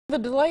The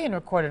delay in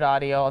recorded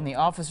audio on the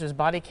officer's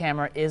body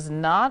camera is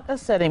not a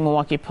setting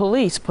Milwaukee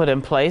police put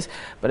in place,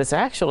 but it's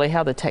actually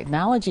how the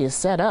technology is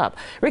set up.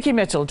 Ricky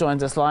Mitchell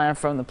joins us live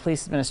from the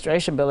Police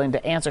Administration Building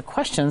to answer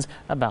questions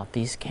about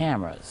these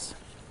cameras.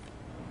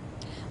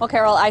 Well,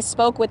 Carol, I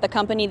spoke with the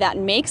company that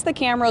makes the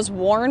cameras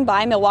worn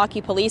by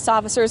Milwaukee police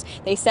officers.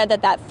 They said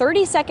that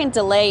 30-second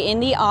delay in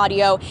the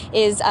audio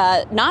is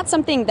not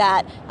something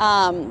that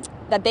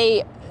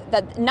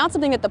not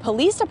something that the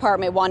police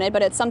department wanted,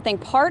 but it's something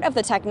part of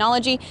the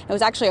technology. It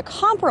was actually a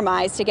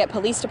compromise to get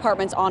police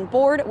departments on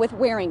board with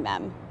wearing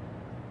them.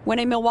 When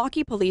a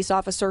Milwaukee police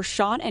officer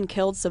shot and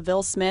killed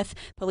Seville Smith,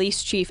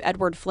 Police Chief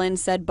Edward Flynn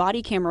said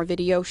body camera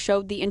video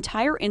showed the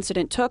entire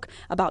incident took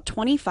about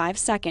 25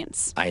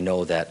 seconds. I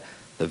know that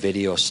the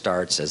video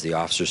starts as the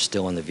officer's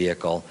still in the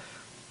vehicle,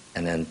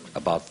 and then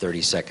about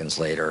 30 seconds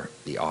later,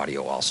 the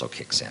audio also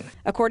kicks in.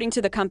 According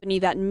to the company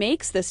that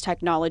makes this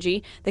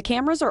technology, the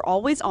cameras are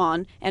always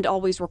on and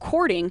always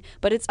recording,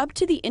 but it's up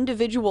to the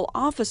individual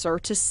officer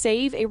to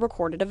save a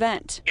recorded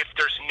event. If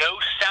there's no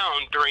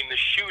sound during the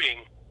shooting,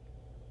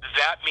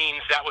 that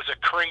means that was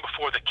occurring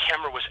before the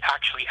camera was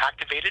actually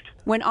activated.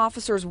 When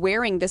officers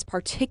wearing this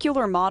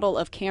particular model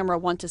of camera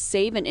want to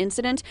save an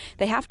incident,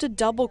 they have to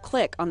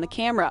double-click on the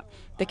camera.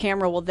 The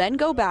camera will then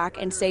go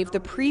back and save the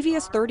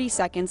previous 30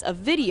 seconds of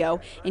video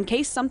in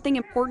case something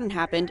important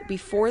happened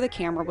before the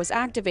camera was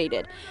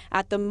activated.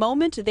 At the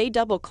moment they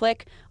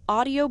double-click,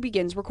 audio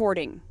begins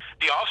recording.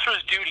 The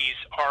officer's duties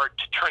are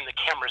to turn the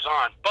cameras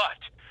on, but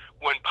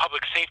when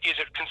public safety is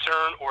a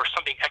concern or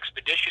something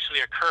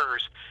expeditiously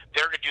occurs,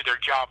 they're to do their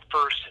job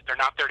first. They're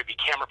not there to be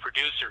camera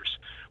producers.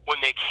 When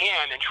they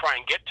can and try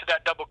and get to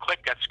that double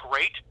click, that's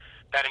great.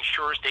 That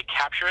ensures they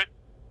capture it,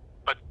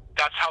 but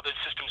that's how the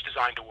system's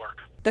designed to work.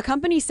 The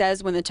company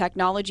says when the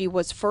technology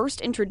was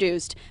first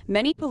introduced,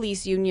 many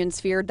police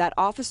unions feared that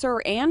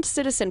officer and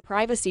citizen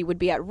privacy would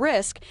be at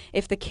risk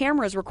if the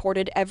cameras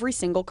recorded every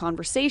single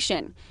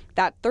conversation.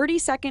 That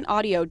 30-second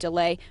audio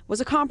delay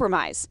was a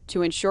compromise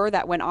to ensure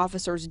that when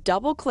officers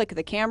double-click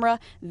the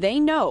camera, they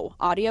know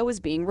audio is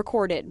being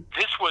recorded.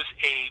 This was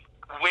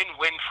a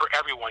win-win for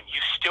everyone. You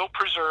still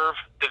preserve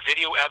the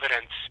video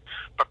evidence,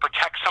 but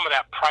protect some of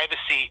that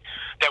privacy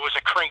that was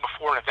occurring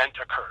before an event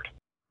occurred.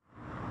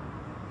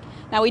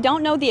 Now, we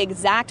don't know the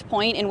exact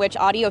point in which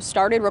audio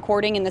started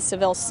recording in the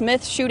Seville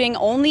Smith shooting,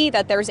 only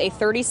that there's a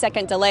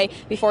 30-second delay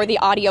before the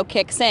audio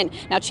kicks in.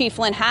 Now, Chief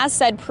Flynn has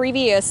said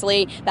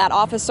previously that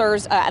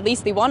officers, at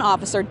least the one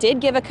officer, did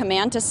give a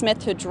command to Smith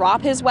to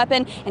drop his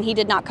weapon, and he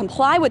did not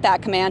comply with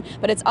that command,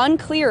 but it's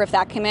unclear if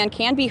that command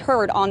can be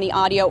heard on the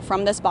audio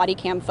from this body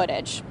cam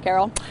footage.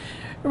 Carol?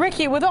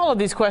 Ricky, with all of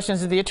these questions,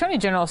 did the Attorney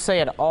General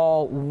say at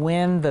all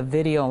when the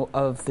video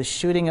of the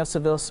shooting of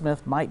Seville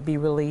Smith might be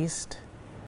released?